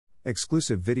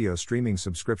Exclusive video streaming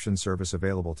subscription service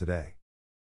available today.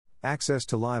 Access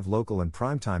to live local and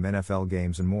primetime NFL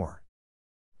games and more.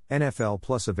 NFL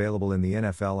Plus available in the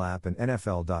NFL app and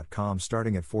NFL.com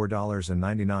starting at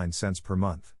 $4.99 per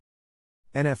month.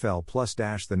 NFL Plus -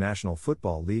 the National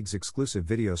Football League's exclusive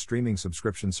video streaming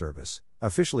subscription service,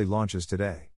 officially launches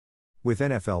today. With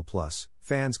NFL Plus,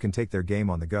 fans can take their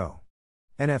game on the go.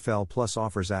 NFL Plus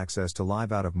offers access to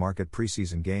live out-of-market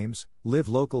preseason games, live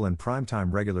local and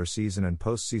primetime regular season and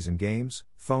postseason games,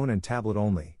 phone and tablet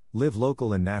only, live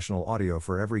local and national audio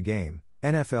for every game,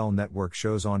 NFL Network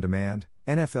shows on demand,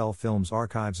 NFL Films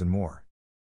archives and more.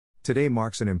 Today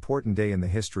marks an important day in the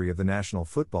history of the National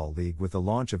Football League with the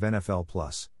launch of NFL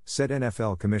Plus, said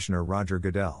NFL Commissioner Roger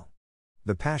Goodell.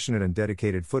 The passionate and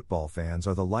dedicated football fans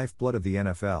are the lifeblood of the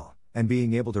NFL, and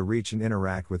being able to reach and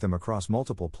interact with them across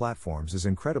multiple platforms is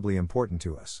incredibly important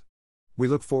to us. We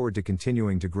look forward to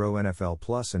continuing to grow NFL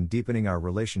Plus and deepening our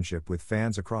relationship with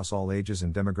fans across all ages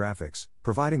and demographics,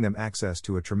 providing them access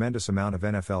to a tremendous amount of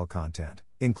NFL content,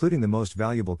 including the most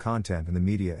valuable content in the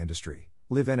media industry,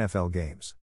 live NFL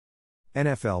games.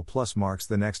 NFL Plus marks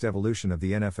the next evolution of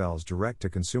the NFL's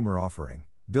direct-to-consumer offering,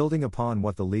 building upon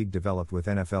what the league developed with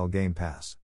NFL Game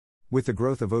Pass. With the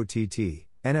growth of OTT,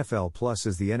 NFL Plus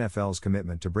is the NFL's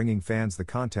commitment to bringing fans the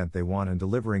content they want and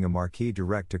delivering a marquee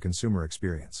direct-to-consumer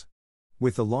experience.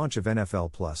 With the launch of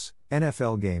NFL Plus,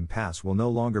 NFL Game Pass will no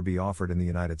longer be offered in the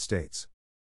United States.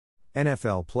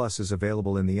 NFL Plus is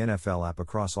available in the NFL app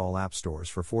across all app stores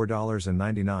for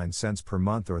 $4.99 per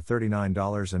month or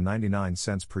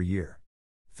 $39.99 per year.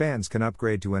 Fans can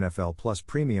upgrade to NFL Plus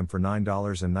Premium for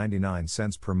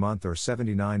 $9.99 per month or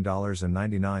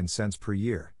 $79.99 per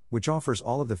year, which offers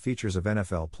all of the features of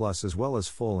NFL Plus as well as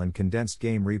full and condensed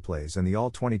game replays and the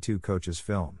All-22 Coaches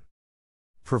film.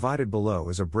 Provided below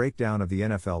is a breakdown of the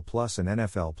NFL Plus and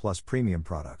NFL Plus Premium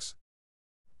products.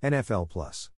 NFL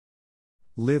Plus.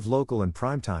 Live local and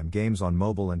primetime games on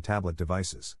mobile and tablet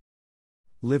devices.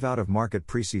 Live out-of-market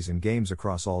preseason games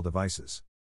across all devices.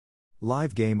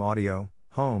 Live game audio,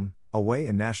 home, away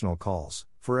and national calls,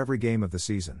 for every game of the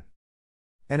season.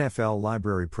 NFL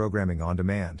library programming on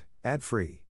demand,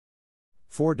 ad-free.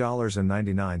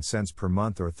 $4.99 per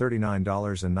month or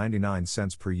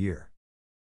 $39.99 per year.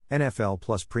 NFL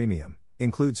Plus Premium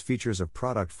includes features of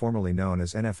product formerly known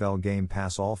as NFL Game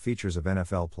Pass. All features of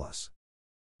NFL Plus.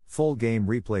 Full game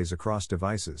replays across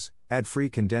devices, ad-free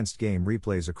condensed game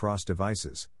replays across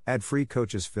devices, ad-free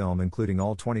Coaches film including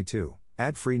All-22,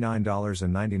 ad-free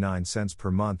 $9.99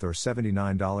 per month or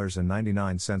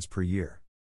 $79.99 per year.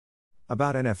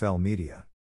 About NFL Media.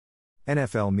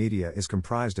 NFL Media is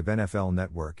comprised of NFL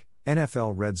Network,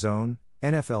 NFL Red Zone,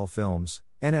 NFL Films,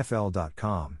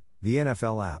 NFL.com, the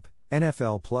NFL app,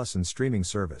 NFL Plus and streaming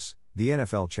service, the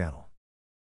NFL Channel.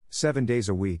 7 days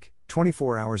a week,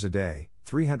 24 hours a day,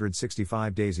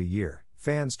 365 days a year,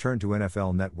 fans turn to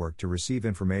NFL Network to receive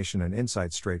information and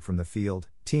insights straight from the field,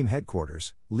 team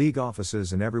headquarters, league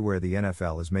offices and everywhere the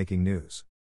NFL is making news.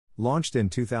 Launched in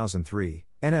 2003,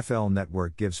 NFL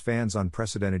Network gives fans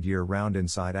unprecedented year-round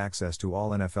inside access to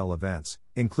all NFL events,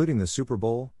 including the Super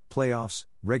Bowl, playoffs,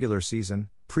 regular season,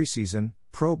 preseason,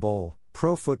 Pro Bowl,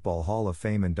 Pro Football Hall of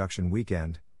Fame induction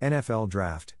weekend, NFL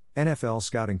Draft, NFL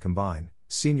Scouting Combine,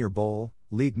 Senior Bowl,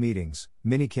 league meetings,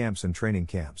 minicamps and training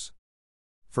camps.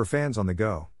 For fans on the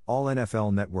go, all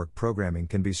NFL Network programming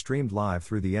can be streamed live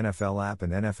through the NFL app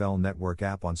and NFL Network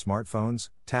app on smartphones,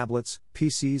 tablets,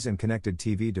 PCs and connected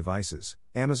TV devices,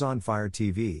 Amazon Fire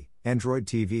TV, Android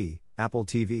TV, Apple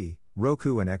TV,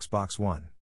 Roku and Xbox One.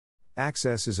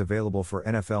 Access is available for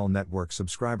NFL Network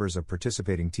subscribers of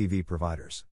participating TV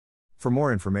providers. For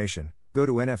more information, go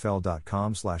to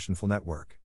nfl.com/infolnetwork.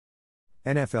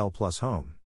 NFL Plus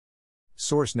Home.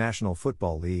 Source: National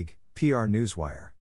Football League, PR Newswire.